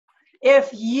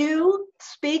If you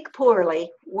speak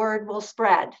poorly, word will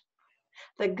spread.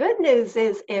 The good news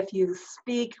is if you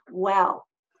speak well,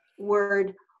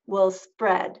 word will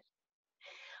spread.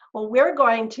 Well, we're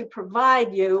going to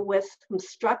provide you with some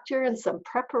structure and some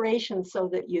preparation so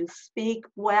that you speak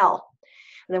well.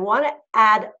 And I want to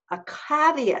add a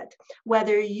caveat,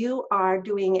 whether you are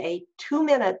doing a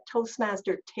 2-minute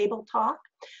Toastmaster table talk,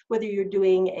 whether you're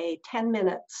doing a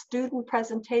 10-minute student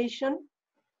presentation,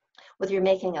 whether you're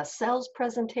making a sales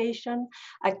presentation,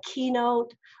 a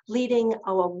keynote, leading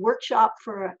a workshop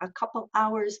for a couple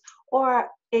hours, or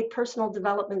a personal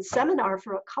development seminar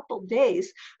for a couple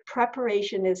days,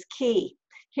 preparation is key.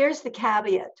 Here's the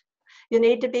caveat. You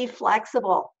need to be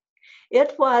flexible.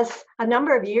 It was a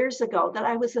number of years ago that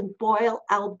I was in Boyle,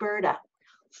 Alberta.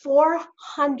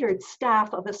 400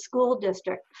 staff of a school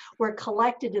district were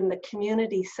collected in the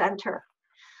community center.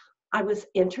 I was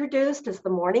introduced as the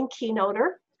morning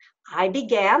keynoter. I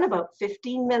began about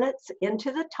 15 minutes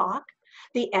into the talk.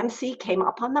 The MC came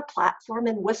up on the platform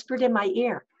and whispered in my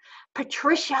ear,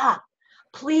 "Patricia,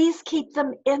 please keep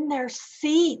them in their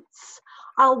seats.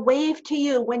 I'll wave to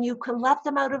you when you can let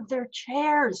them out of their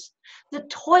chairs. The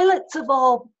toilets have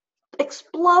all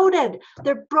exploded.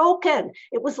 They're broken."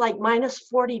 It was like minus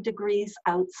 40 degrees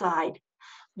outside.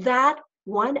 That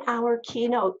 1-hour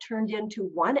keynote turned into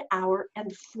 1 hour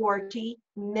and 40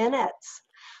 minutes.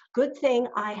 Good thing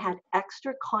I had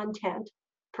extra content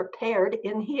prepared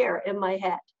in here in my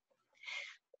head.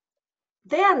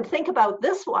 Then think about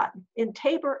this one. In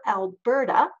Taber,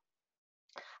 Alberta,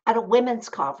 at a women's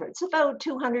conference, about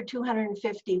 200,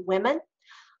 250 women,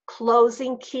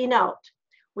 closing keynote.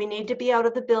 We need to be out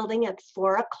of the building at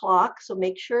 4 o'clock, so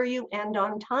make sure you end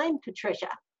on time,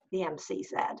 Patricia, the MC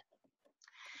said.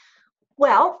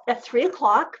 Well, at 3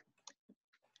 o'clock,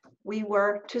 we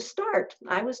were to start.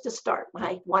 I was to start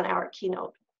my 1-hour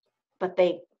keynote, but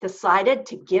they decided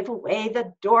to give away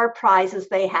the door prizes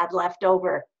they had left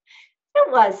over.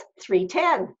 It was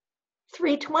 3:10,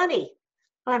 3:20.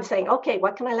 I'm saying, okay,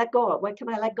 what can I let go of? What can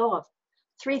I let go of?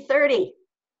 3:30,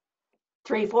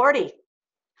 3:40.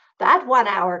 That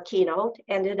 1-hour keynote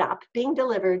ended up being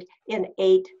delivered in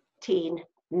 18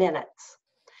 minutes.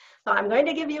 So I'm going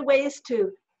to give you ways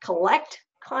to collect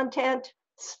content,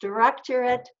 structure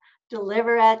it,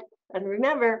 deliver it, and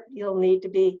remember, you'll need to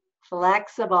be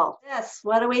flexible. Yes,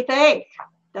 what do we think?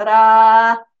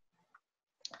 Ta-da!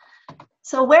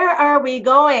 So where are we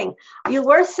going? You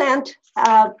were sent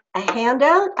a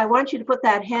handout. I want you to put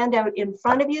that handout in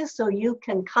front of you so you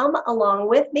can come along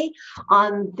with me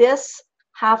on this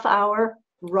half-hour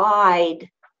ride.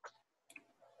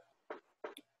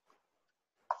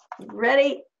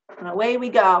 Ready? And away we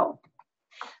go.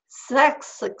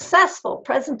 Successful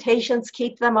presentations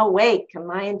keep them awake, and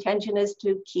my intention is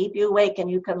to keep you awake, and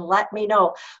you can let me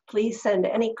know. Please send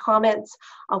any comments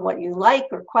on what you like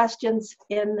or questions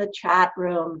in the chat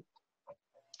room.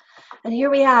 And here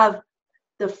we have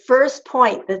the first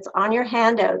point that's on your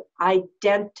handout.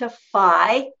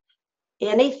 Identify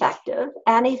ineffective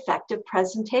and effective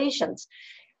presentations.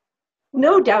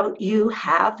 No doubt you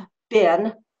have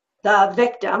been the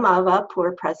victim of a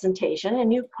poor presentation,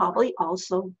 and you've probably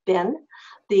also been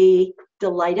the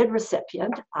delighted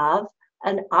recipient of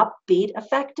an upbeat,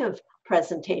 effective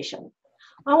presentation.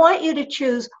 I want you to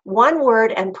choose one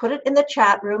word and put it in the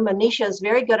chat room. Manisha is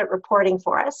very good at reporting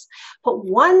for us. Put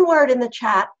one word in the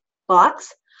chat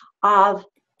box of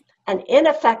an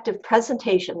ineffective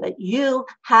presentation that you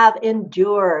have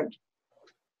endured.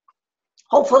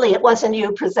 Hopefully it wasn't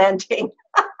you presenting.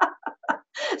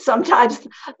 Sometimes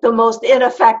the most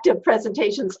ineffective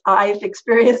presentations I've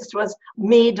experienced was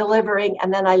me delivering,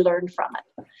 and then I learned from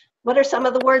it. What are some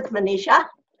of the words, Manisha?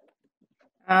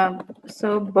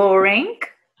 So boring,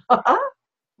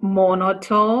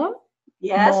 monotone,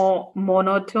 yes,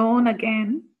 monotone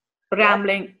again,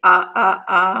 rambling,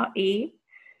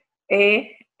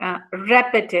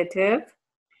 repetitive,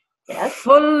 yes,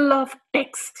 full of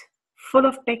text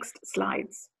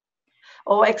slides.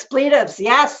 Oh, expletives,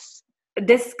 yes.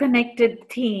 Disconnected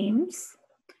themes,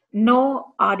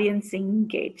 no audience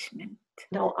engagement.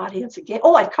 No audience engagement.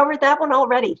 Oh, I covered that one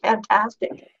already.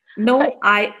 Fantastic. No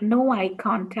eye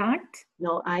contact.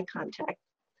 No eye contact.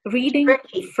 Reading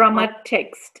from a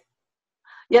text.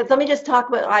 Yes, let me just talk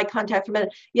about eye contact for a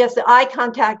minute. Yes, the eye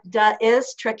contact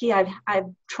is tricky.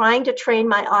 I'm trying to train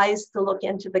my eyes to look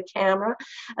into the camera,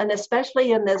 and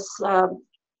especially in this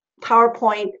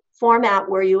PowerPoint format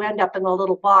where you end up in a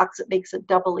little box, it makes it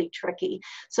doubly tricky.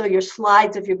 So your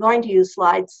slides, if you're going to use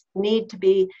slides, need to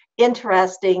be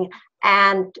interesting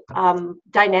and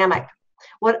dynamic.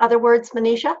 What other words,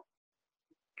 Manisha?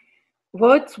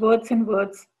 Words, and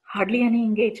words, hardly any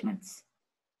engagements.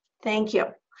 Thank you.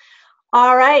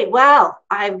 All right. Well,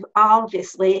 I've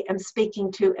obviously am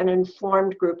speaking to an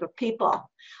informed group of people.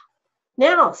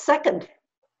 Now, second,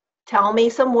 tell me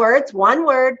some words, one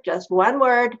word, just one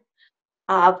word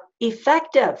of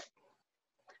effective.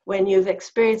 When you've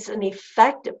experienced an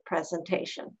effective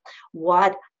presentation,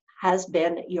 what has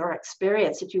been your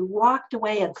experience? That you walked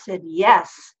away and said,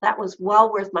 yes, that was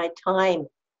well worth my time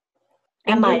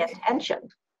and my attention.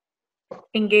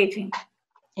 Engaging.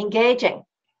 Engaging.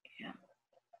 Yeah.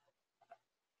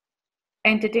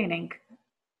 Entertaining.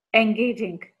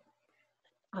 Engaging.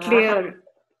 Clear.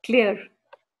 Clear.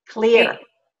 Clear.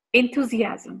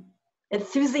 Enthusiasm.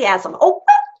 Enthusiasm. Oh,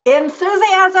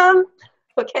 enthusiasm.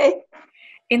 Okay.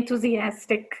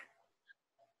 Enthusiastic.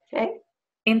 Okay.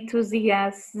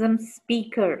 Enthusiasm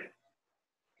speaker.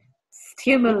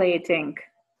 Stimulating.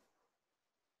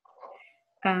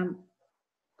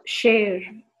 Share.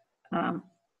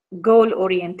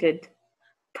 Goal-oriented.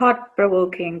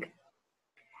 Thought-provoking.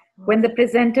 When the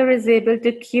presenter is able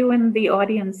to cue in the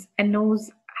audience and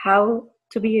knows how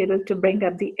to be able to bring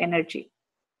up the energy.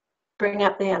 Bring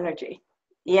up the energy.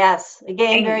 Yes.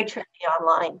 Again, very tricky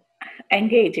online.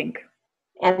 Engaging.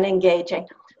 And engaging.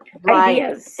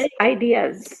 Right.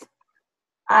 Ideas.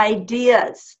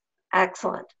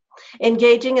 Excellent.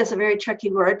 Engaging is a very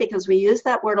tricky word because we use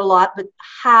that word a lot, but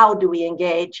how do we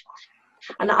engage?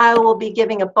 And I will be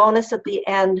giving a bonus at the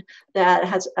end that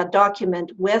has a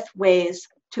document with ways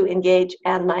to engage,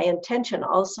 and my intention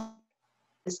also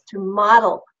is to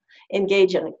model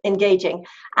engaging.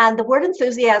 And the word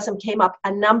enthusiasm came up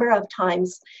a number of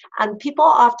times, and people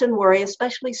often worry,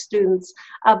 especially students,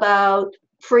 about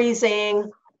freezing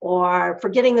or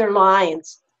forgetting their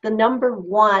lines. The number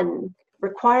one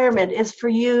requirement is for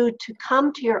you to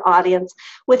come to your audience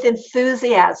with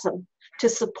enthusiasm, to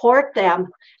support them,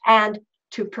 and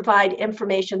to provide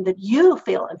information that you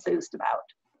feel enthused about.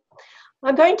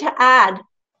 I'm going to add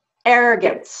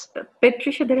arrogance.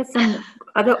 Patricia, there are some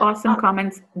other awesome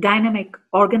comments. Dynamic,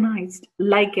 organized,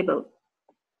 likable.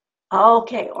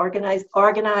 Okay,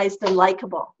 organized and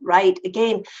likable. Right.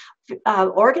 Again,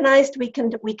 organized, we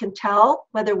can tell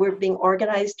whether we're being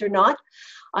organized or not.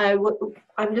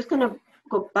 I'm just going to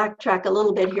go backtrack a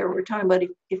little bit here. We're talking about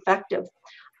effective.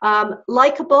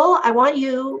 Likable, I want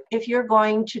you, if you're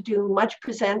going to do much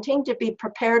presenting, to be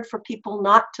prepared for people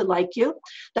not to like you.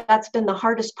 That's been the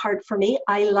hardest part for me.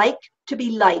 I like to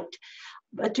be liked,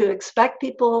 but to expect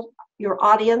people, your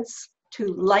audience,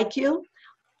 to like you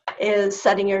is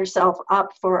setting yourself up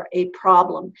for a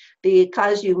problem,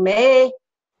 because you may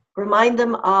remind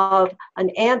them of an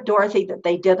Aunt Dorothy that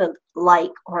they didn't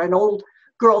like, or an old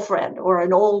girlfriend or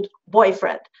an old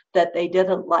boyfriend that they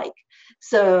didn't like.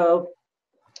 So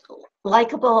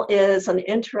likable is an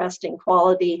interesting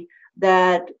quality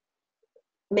that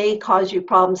may cause you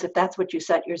problems if that's what you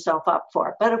set yourself up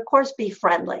for. But of course, be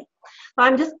friendly.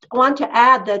 I just want to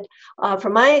add that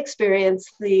from my experience,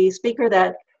 the speaker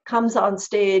that comes on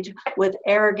stage with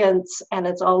arrogance and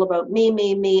it's all about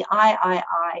me,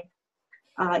 I,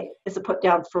 is a put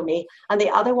down for me. And the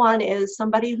other one is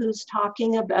somebody who's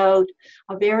talking about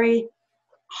a very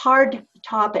hard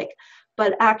topic,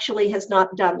 but actually has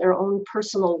not done their own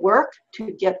personal work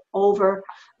to get over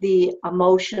the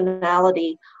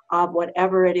emotionality of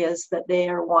whatever it is that they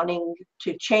are wanting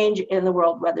to change in the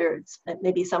world, whether it's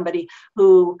maybe somebody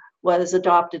who was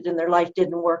adopted and their life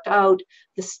didn't work out.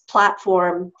 This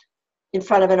platform in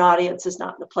front of an audience is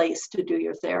not the place to do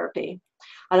your therapy.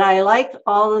 And I like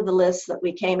all of the lists that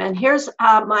we came. And here's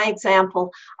my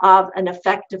example of an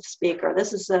effective speaker.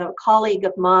 This is a colleague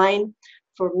of mine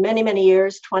for many, many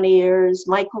years, 20 years,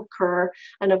 Michael Kerr.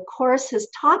 And of course, his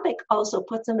topic also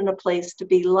puts him in a place to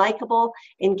be likable,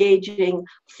 engaging,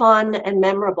 fun, and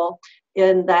memorable,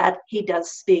 in that he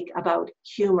does speak about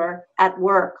humor at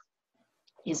work.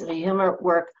 He's a humor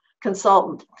work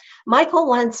consultant. Michael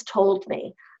once told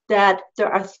me that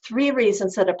there are 3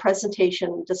 reasons that a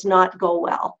presentation does not go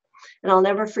well, and I'll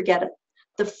never forget it.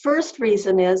 The first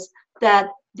reason is that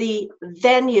the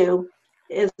venue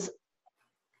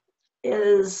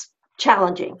is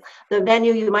challenging. The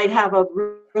venue, you might have a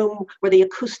room where the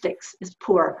acoustics is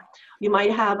poor. You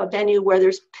might have a venue where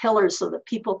there's pillars so that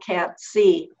people can't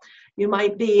see. You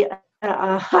might be,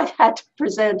 I've had to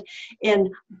present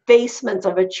in basements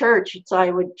of a church, so I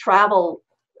would travel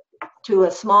to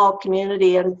a small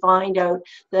community and find out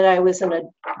that I was in a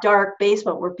dark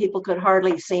basement where people could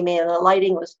hardly see me and the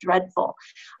lighting was dreadful.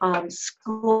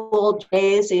 School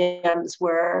gymnasiums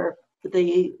where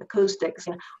the acoustics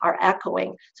are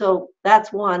echoing. So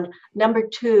that's one. Number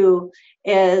 2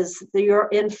 is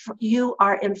you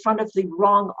are in front of the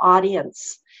wrong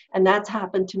audience. And that's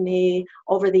happened to me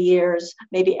over the years.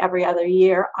 Maybe every other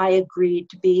year, I agreed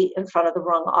to be in front of the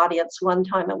wrong audience. One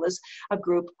time it was a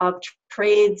group of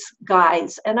trades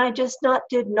guys, and I just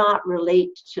did not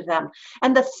relate to them.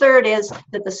 And the third is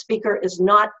that the speaker is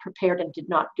not prepared and did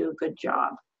not do a good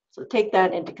job. So take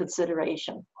that into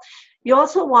consideration. You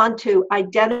also want to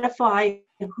identify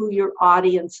who your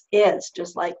audience is.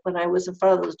 Just like when I was in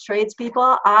front of those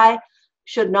tradespeople, I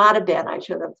should not have been. I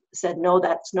should have said, no,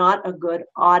 that's not a good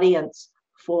audience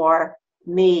for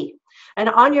me. And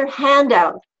on your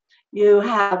handout, you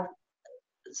have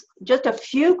just a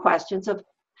few questions of,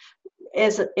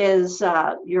 is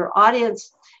your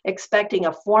audience expecting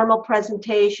a formal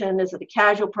presentation? Is it a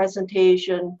casual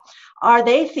presentation? Are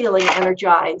they feeling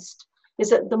energized?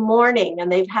 Is it the morning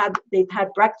and they've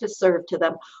had breakfast served to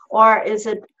them? Or is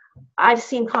it, I've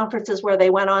seen conferences where they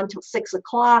went on till 6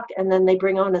 o'clock and then they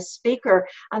bring on a speaker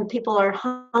and people are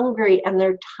hungry and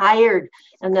they're tired,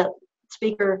 and the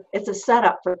speaker, it's a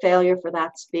setup for failure for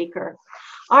that speaker.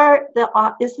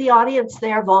 Is the audience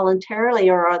there voluntarily,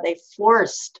 or are they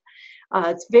forced?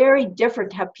 It's very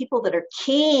different to have people that are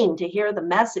keen to hear the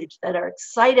message, that are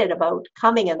excited about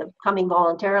coming and coming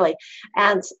voluntarily,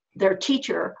 and their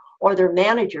teacher or their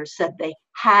manager said they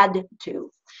had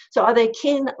to. So are they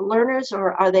keen learners,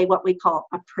 or are they what we call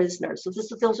a prisoner? So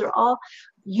those are all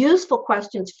useful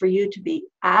questions for you to be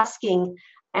asking,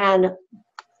 and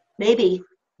maybe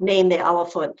name the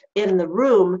elephant in the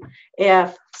room.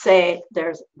 If, say,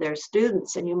 there's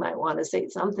students, and you might want to say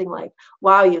something like,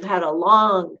 wow, you've had a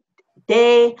long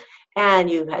day and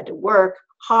you've had to work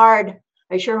hard.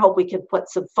 I sure hope we can put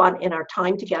some fun in our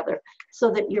time together,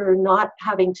 so that you're not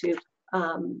having to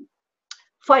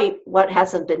fight what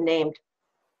hasn't been named.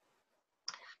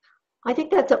 I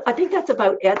think that's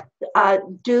about it.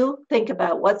 Do think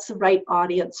about what's the right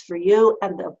audience for you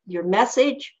and your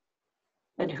message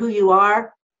and who you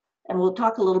are. And we'll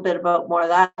talk a little bit about more of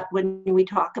that when we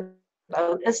talk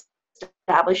about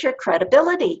establish your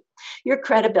credibility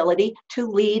to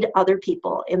lead other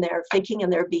people in their thinking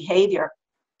and their behavior.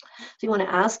 So you want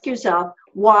to ask yourself,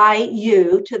 why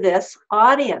you to this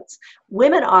audience?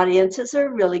 Women audiences are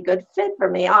a really good fit for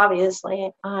me.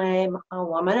 Obviously, I'm a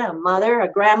woman, a mother,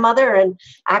 a grandmother, and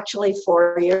actually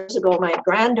 4 years ago, my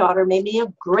granddaughter made me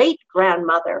a great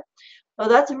grandmother. So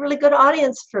that's a really good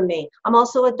audience for me. I'm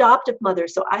also an adoptive mother,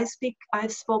 so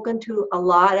I've spoken to a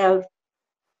lot of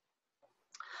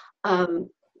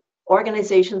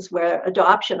organizations where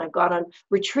adoption, I've gone on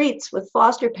retreats with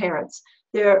foster parents.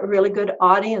 They're a really good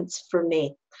audience for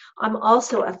me. I'm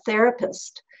also a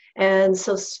therapist. And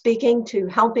so speaking to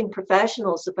helping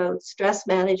professionals about stress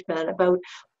management, about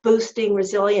boosting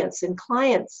resilience in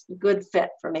clients, a good fit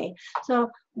for me. So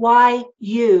why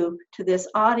you to this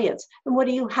audience? And what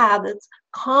do you have that's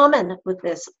common with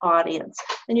this audience?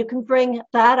 And you can bring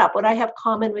that up. What I have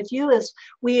common with you is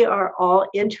we are all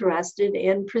interested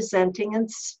in presenting and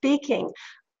speaking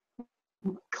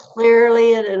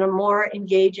clearly and in a more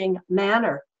engaging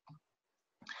manner.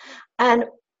 And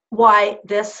why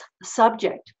this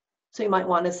subject? So you might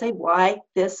want to say, why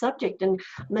this subject? And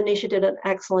Manisha did an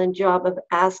excellent job of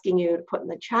asking you to put in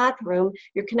the chat room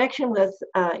your connection with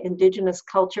Indigenous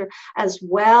culture, as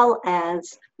well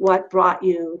as what brought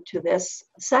you to this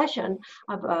session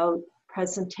about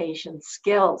presentation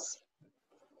skills.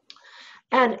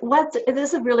 And it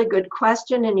is a really good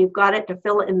question, and you've got it to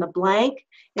fill in the blank.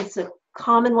 It's a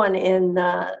common one in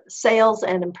sales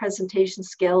and in presentation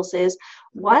skills is,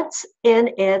 what's in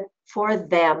it for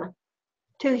them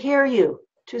to hear you,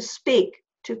 to speak,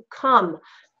 to come,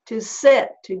 to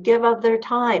sit, to give of their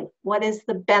time? What is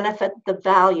the benefit, the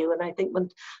value? And I think when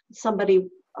somebody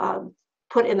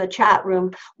put in the chat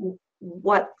room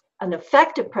what an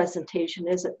effective presentation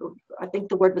is, I think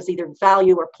the word was either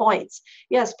value or points.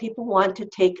 Yes, people want to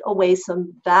take away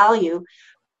some value,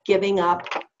 giving up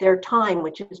their time,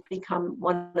 which has become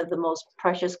one of the most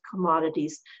precious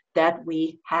commodities that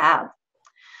we have.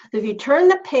 So if you turn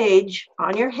the page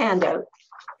on your handout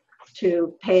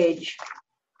to page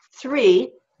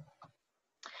 3,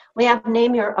 we have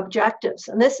name your objectives.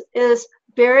 And this is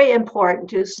very important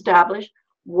to establish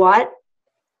what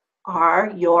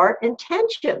are your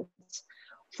intentions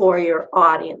for your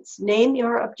audience. Name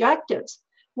your objectives.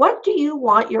 What do you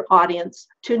want your audience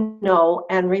to know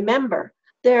and remember?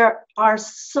 There are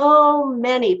so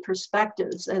many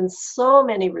perspectives and so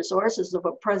many resources of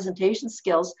presentation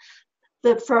skills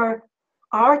that for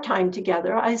our time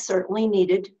together, I certainly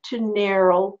needed to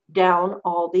narrow down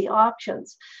all the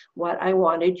options, what I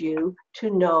wanted you to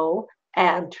know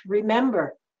and to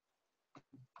remember.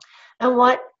 And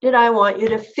what did I want you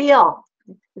to feel?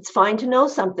 It's fine to know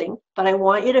something, but I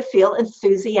want you to feel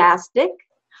enthusiastic.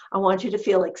 I want you to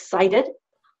feel excited.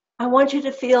 I want you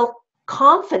to feel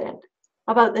confident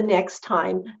about the next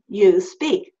time you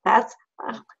speak. That's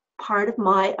part of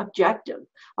my objective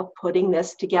of putting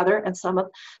this together and some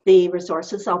of the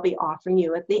resources I'll be offering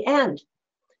you at the end.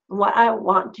 What I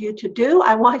want you to do,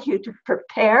 I want you to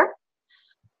prepare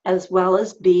as well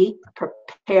as be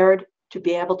prepared to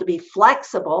be able to be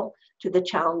flexible to the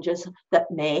challenges that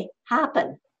may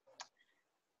happen.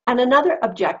 And another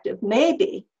objective may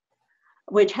be,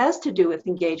 which has to do with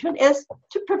engagement, is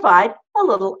to provide a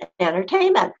little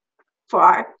entertainment for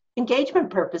our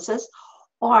engagement purposes,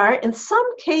 or in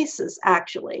some cases,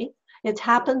 actually, it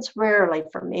happens rarely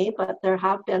for me, but there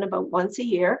have been about once a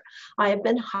year, I have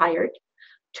been hired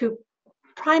to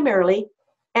primarily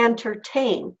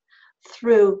entertain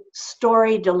through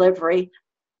story delivery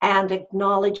and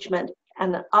acknowledgement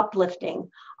and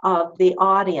uplifting of the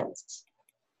audience.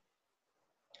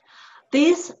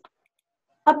 These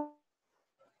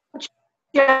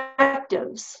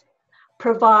objectives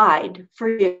provide for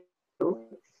you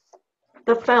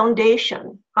the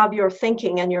foundation of your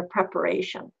thinking and your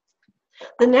preparation.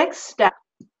 The next step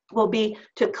will be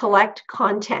to collect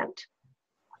content.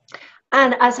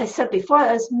 And as I said before,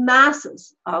 there's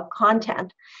masses of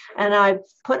content. And I've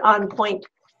put on point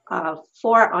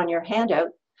 4 on your handout.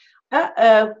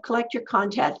 Collect your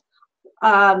content.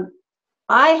 I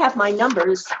have my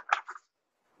numbers.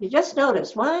 You just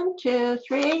noticed 1, 2,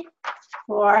 3,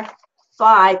 4,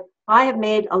 5. I have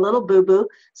made a little boo-boo.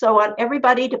 So I want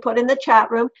everybody to put in the chat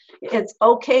room, it's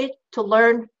okay to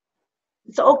learn.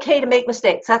 It's okay to make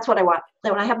mistakes. That's what I want.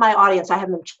 Then when I have my audience, I have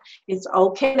them. It's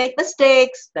okay to make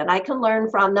mistakes. Then I can learn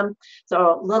from them.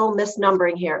 So a little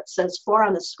misnumbering here. It says 4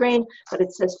 on the screen, but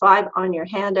it says 5 on your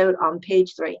handout on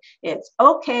page 3. It's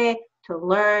okay to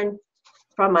learn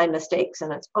from my mistakes,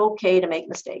 and it's okay to make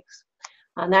mistakes.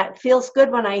 And that feels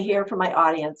good when I hear from my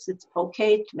audience. It's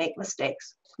okay to make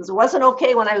mistakes. Because it wasn't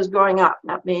okay when I was growing up.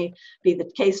 That may be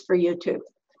the case for you too.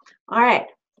 All right.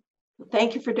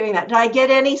 Thank you for doing that. Did I get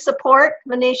any support,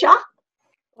 Manisha?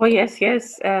 Oh, yes.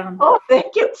 Oh,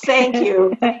 thank you. Thank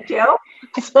you. Thank you.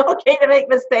 It's okay to make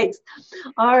mistakes.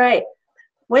 All right.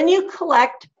 When you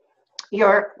collect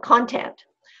your content,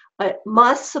 it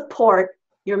must support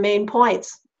your main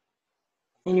points.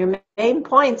 And your main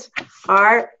points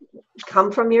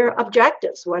come from your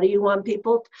objectives. What do you want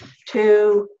people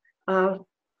to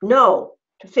know,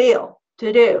 to feel,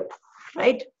 to do,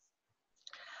 right?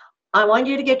 I want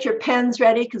you to get your pens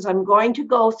ready because I'm going to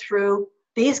go through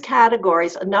these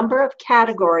categories, a number of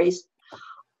categories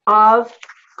of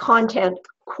content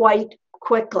quite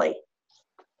quickly.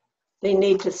 You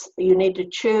need to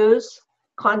choose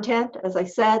content, as I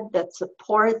said, that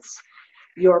supports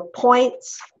your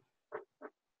points,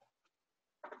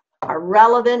 are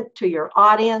relevant to your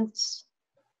audience,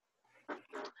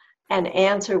 and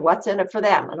answer what's in it for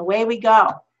them. And away we go.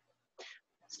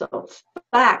 So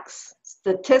facts,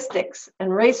 statistics,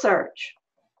 and research.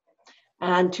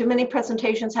 And too many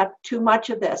presentations have too much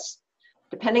of this.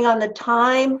 Depending on the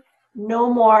time, no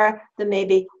more than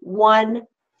maybe 1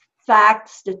 fact,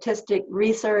 statistic,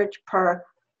 research per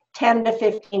 10 to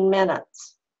 15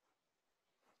 minutes.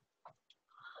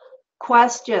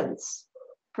 Questions,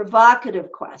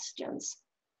 provocative questions.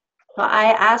 So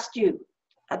I asked you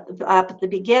at the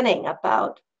beginning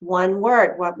about 1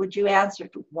 word. What would you answer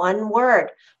to 1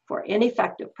 word for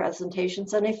ineffective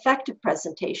presentations and effective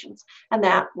presentations? And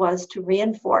that was to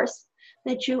reinforce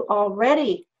that you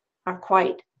already are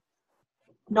quite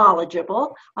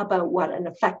knowledgeable about what an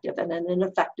effective and an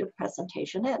ineffective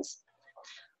presentation is.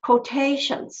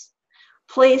 Quotations.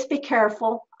 Please be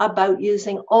careful about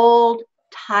using old,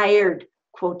 tired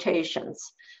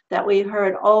quotations that we've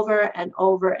heard over and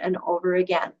over and over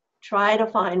again. Try to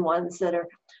find ones that are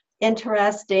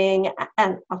interesting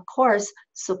and, of course,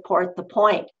 support the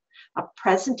point. A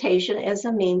presentation is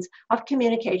a means of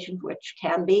communication which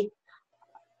can be,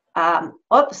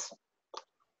 oops,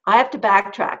 I have to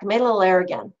backtrack. I made a little error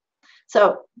again.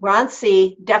 So we're on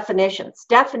C, definitions.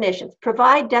 Definitions.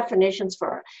 Provide definitions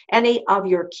for any of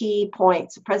your key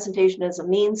points. A presentation is a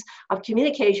means of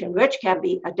communication which can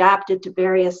be adapted to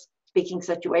various speaking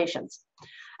situations.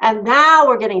 And now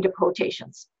we're getting to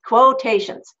quotations.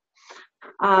 Quotations.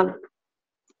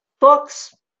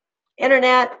 Books,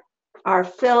 internet are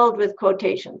filled with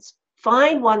quotations.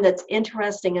 Find one that's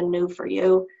interesting and new for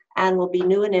you and will be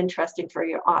new and interesting for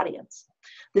your audience.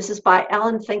 This is by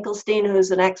Ellen Finkelstein,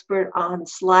 who's an expert on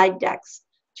slide decks.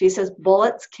 She says,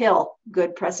 bullets kill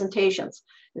good presentations.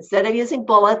 Instead of using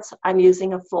bullets, I'm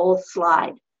using a full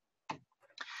slide.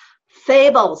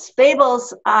 Fables.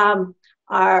 Fables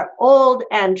are old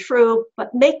and true,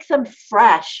 but make them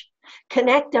fresh.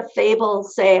 Connect a fable,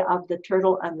 say, of the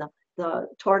turtle and the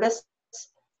tortoise.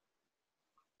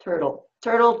 Turtle,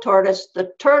 tortoise,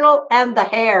 the turtle and the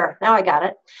hare. Now I got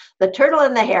it. The turtle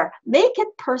and the hare. Make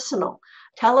it personal.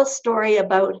 Tell a story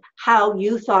about how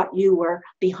you thought you were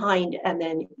behind and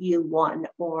then you won,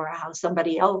 or how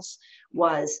somebody else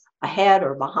was ahead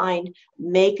or behind.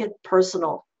 Make it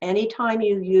personal. Anytime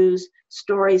you use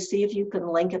stories, see if you can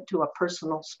link it to a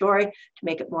personal story to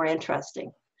make it more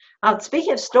interesting.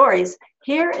 Speaking of stories,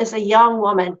 here is a young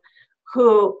woman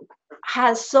who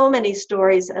has so many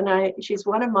stories, and she's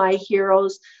one of my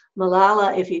heroes,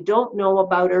 Malala. If you don't know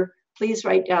about her, please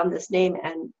write down this name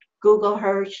and Google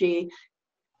her. She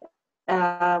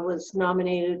was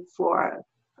nominated for a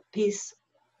Peace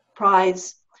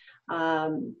Prize.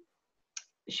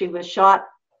 She was shot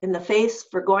in the face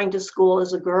for going to school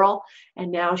as a girl,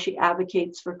 and now she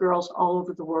advocates for girls all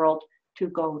over the world to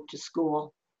go to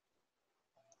school.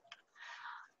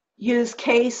 Use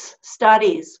case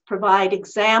studies, provide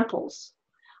examples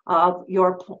of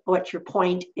what your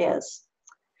point is.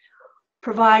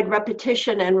 Provide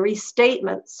repetition and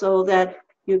restatement so that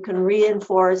you can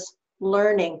reinforce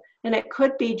learning. And it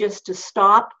could be just to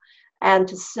stop and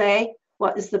to say,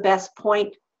 what is the best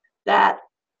point that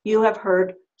you have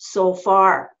heard so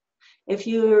far? If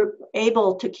you're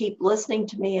able to keep listening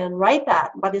to me and write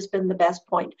that, what has been the best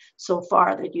point so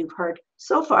far that you've heard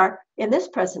so far in this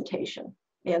presentation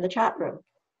in the chat room?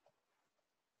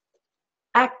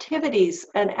 Activities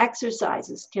and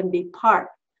exercises can be part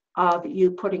of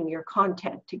you putting your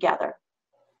content together.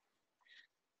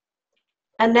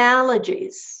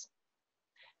 Analogies.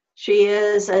 She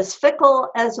is as fickle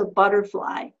as a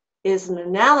butterfly is an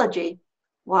analogy,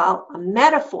 while a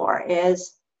metaphor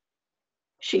is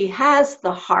she has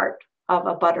the heart of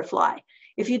a butterfly.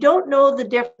 If you don't know the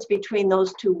difference between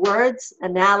those two words,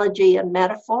 analogy and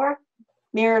metaphor,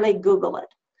 merely Google it.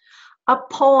 A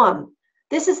poem.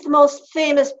 This is the most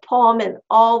famous poem in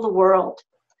all the world.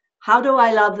 How do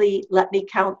I love thee? Let me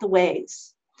count the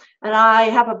ways. And I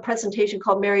have a presentation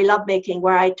called Merry Lovemaking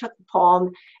where I took the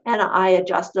poem and I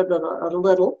adjusted it a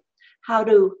little. How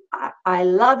do I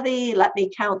love thee? Let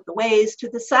me count the ways to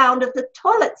the sound of the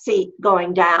toilet seat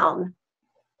going down.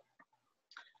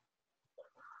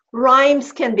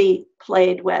 Rhymes can be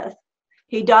played with.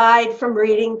 He died from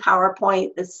reading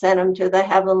PowerPoint that sent him to the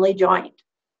heavenly joint.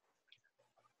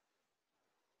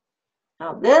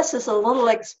 Now this is a little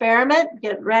experiment.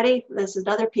 Get ready. This is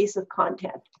another piece of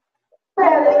content.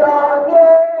 Many long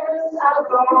years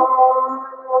ago.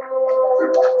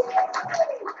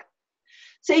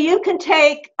 So you can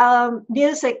take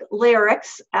music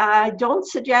lyrics. I don't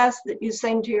suggest that you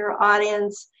sing to your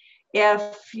audience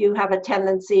if you have a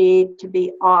tendency to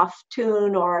be off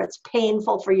tune or it's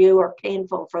painful for you or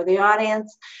painful for the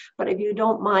audience. But if you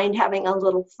don't mind having a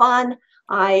little fun,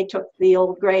 I took the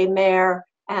old gray mare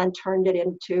and turned it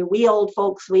into We Old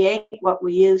Folks, We Ain't What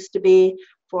We Used to Be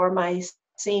for my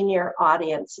senior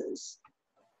audiences.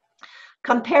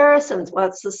 Comparisons,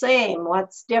 what's the same,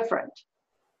 what's different?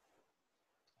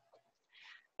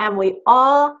 And we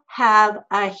all have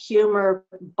a humor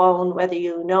bone, whether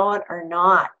you know it or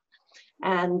not.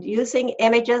 And using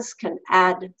images can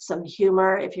add some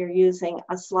humor if you're using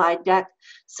a slide deck.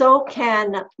 So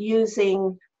can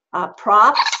using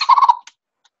props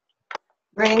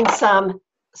bring some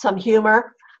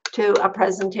humor to a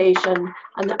presentation.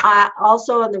 And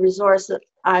also in the resource that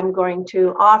I'm going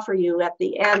to offer you at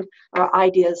the end are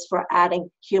ideas for adding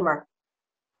humor.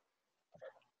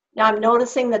 Now I'm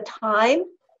noticing the time,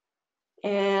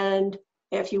 and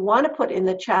if you want to put in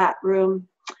the chat room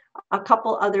a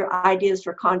couple other ideas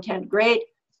for content, great,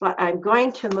 but I'm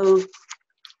going to move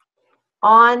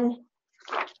on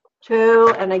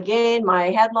to, and again, my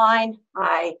headline,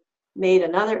 I made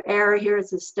another error here.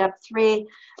 This is step 3.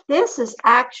 This is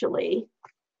actually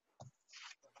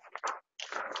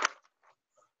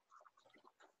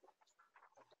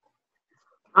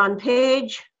on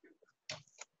page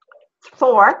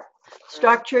 4,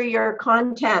 structure your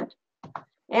content.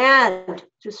 And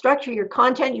to structure your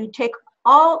content, you take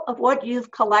all of what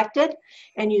you've collected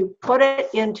and you put it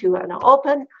into an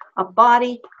open, a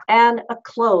body, and a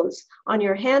close. On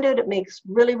your handout, it makes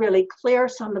really, really clear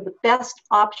some of the best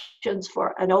options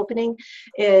for an opening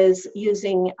is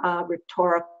using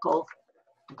rhetorical.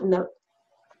 In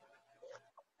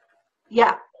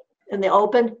the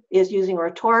open is using a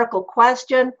rhetorical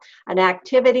question, an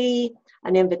activity,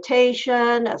 an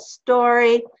invitation, a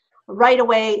story. Right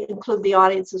away, include the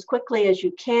audience as quickly as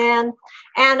you can,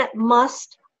 and it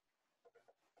must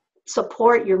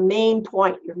support your main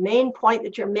point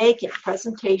that you're making.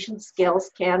 Presentation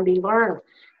skills can be learned.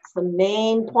 It's the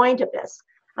main point of this.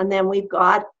 And then we've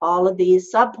got all of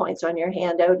these subpoints on your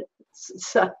handout,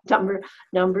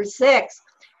 number 6.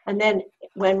 And then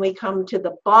when we come to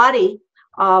the body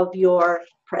of your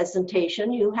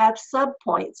presentation, you have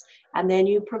subpoints, and then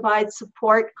you provide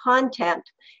support content.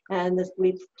 And this,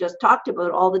 we've just talked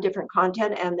about all the different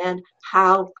content, and then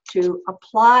how to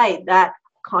apply that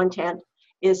content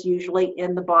is usually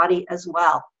in the body as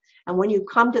well. And when you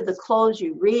come to the close,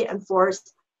 you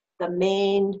reinforce the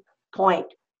main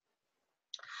point.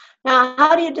 Now,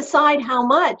 how do you decide how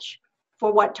much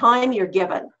for what time you're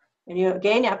given? And you,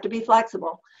 again, you have to be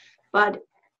flexible. But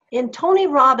in Tony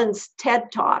Robbins'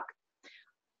 TED Talk,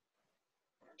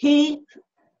 he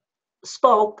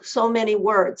spoke so many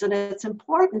words, and it's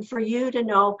important for you to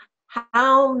know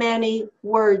how many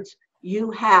words you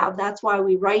have. That's why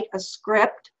we write a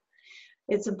script.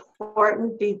 It's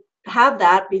important to have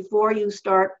that before you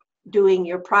start doing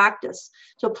your practice.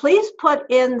 So please put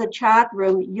in the chat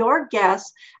room your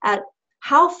guess at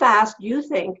how fast you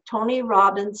think Tony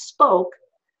Robbins spoke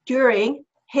during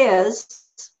his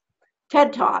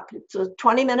TED Talk. It's a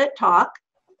 20-minute talk.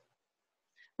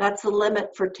 That's the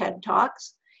limit for TED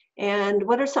Talks. And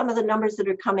what are some of the numbers that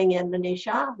are coming in,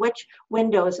 Manisha? Which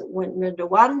window is it? Window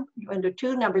 1, window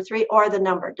 2, number 3, or the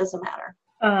number? It doesn't matter.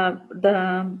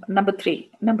 The number 3.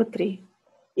 Number 3.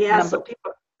 Yeah, number. So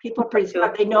people are pretty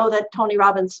smart. They know that Tony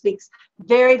Robbins speaks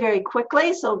very, very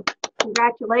quickly. So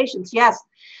congratulations. Yes.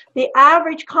 The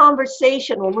average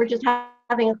conversation, when we're just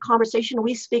having a conversation,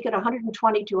 we speak at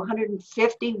 120 to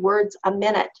 150 words a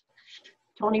minute.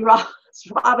 Tony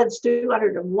Robbins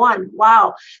 201.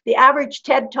 Wow. The average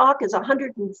TED Talk is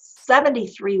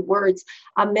 173 words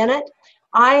a minute.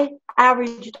 I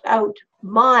averaged out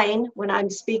mine when I'm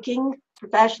speaking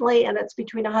professionally, and it's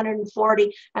between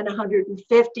 140 and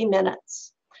 150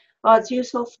 minutes. Well, it's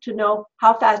useful to know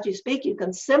how fast you speak. You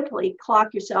can simply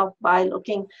clock yourself by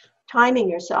timing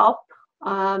yourself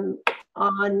on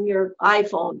your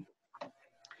iPhone.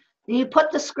 You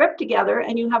put the script together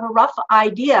and you have a rough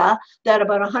idea that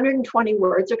about 120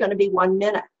 words are going to be 1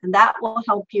 minute, and that will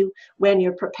help you when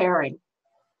you're preparing,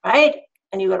 right?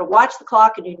 And you got to watch the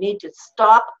clock, and you need to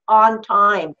stop on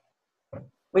time,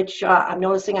 which I'm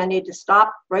noticing I need to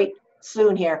stop right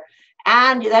soon here.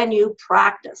 And then you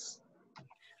practice.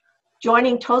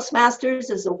 Joining Toastmasters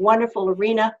is a wonderful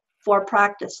arena for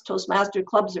practice. Toastmaster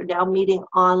clubs are now meeting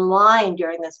online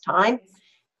during this time.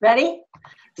 Ready?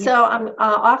 Yes. So I'm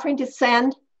offering to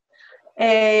send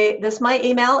this is my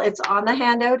email. It's on the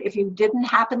handout. If you didn't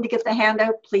happen to get the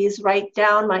handout, please write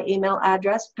down my email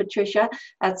address,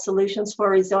 Patricia@Solutions for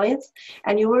Resilience,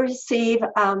 and you will receive,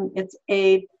 it's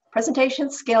a Presentation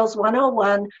Skills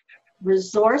 101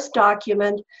 resource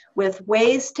document with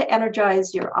ways to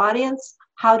energize your audience,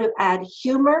 how to add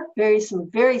humor, some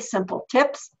very simple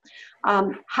tips,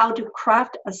 how to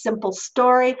craft a simple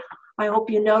story. I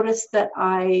hope you noticed that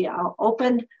I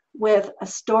opened with a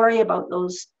story about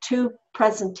those 2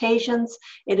 presentations.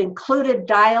 It included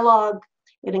dialogue.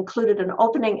 It included an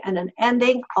opening and an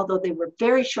ending. Although they were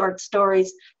very short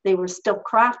stories, they were still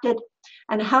crafted.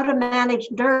 And how to manage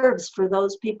nerves for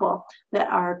those people that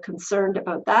are concerned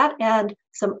about that, and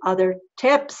some other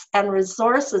tips and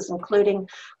resources, including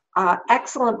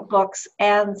excellent books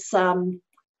and some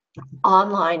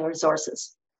online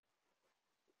resources.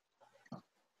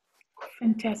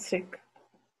 Fantastic.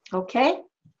 Okay.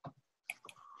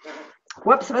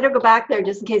 Whoops, I better go back there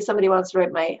just in case somebody wants to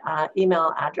write my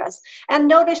email address. And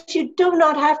notice you do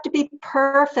not have to be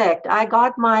perfect. I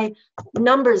got my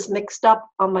numbers mixed up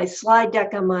on my slide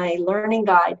deck on my learning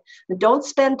guide. And don't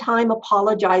spend time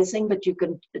apologizing, but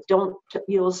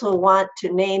you also want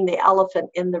to name the elephant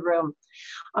in the room.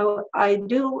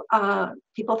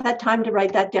 People have had time to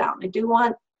write that down. I do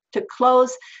want to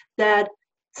close that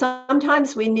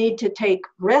sometimes we need to take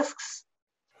risks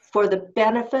for the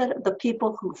benefit of the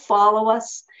people who follow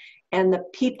us and the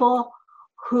people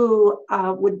who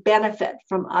would benefit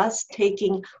from us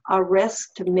taking a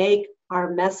risk to make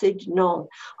our message known.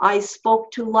 I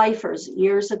spoke to lifers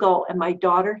years ago, and my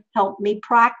daughter helped me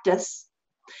practice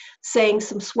saying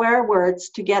some swear words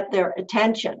to get their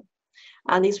attention.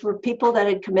 And these were people that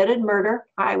had committed murder.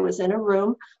 I was in a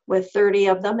room with 30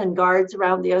 of them and guards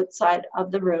around the outside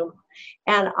of the room.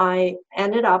 And I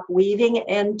ended up weaving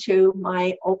into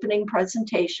my opening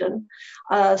presentation,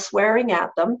 swearing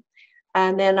at them.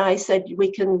 And then I said,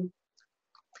 we can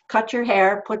cut your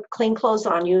hair, put clean clothes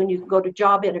on you, and you can go to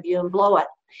job interview and blow it.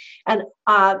 And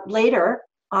later,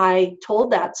 I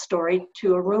told that story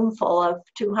to a room full of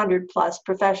 200 plus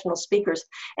professional speakers.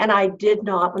 And I did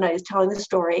not, when I was telling the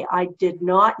story, I did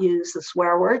not use the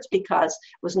swear words because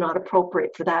it was not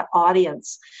appropriate for that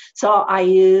audience. So I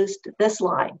used this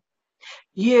line.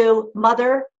 You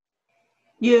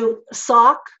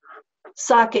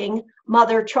sucking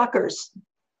mother truckers.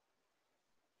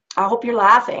 I hope you're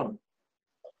laughing.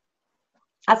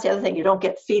 That's the other thing, you don't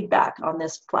get feedback on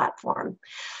this platform.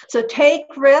 So take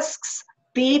risks,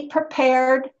 be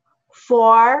prepared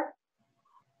for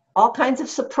all kinds of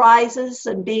surprises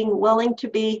and being willing to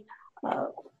be,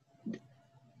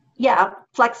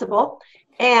 flexible,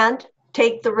 and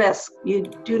take the risk. You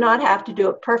do not have to do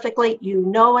it perfectly. You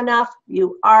know enough,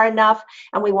 you are enough,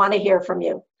 and we want to hear from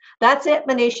you. That's it,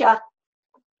 Manisha.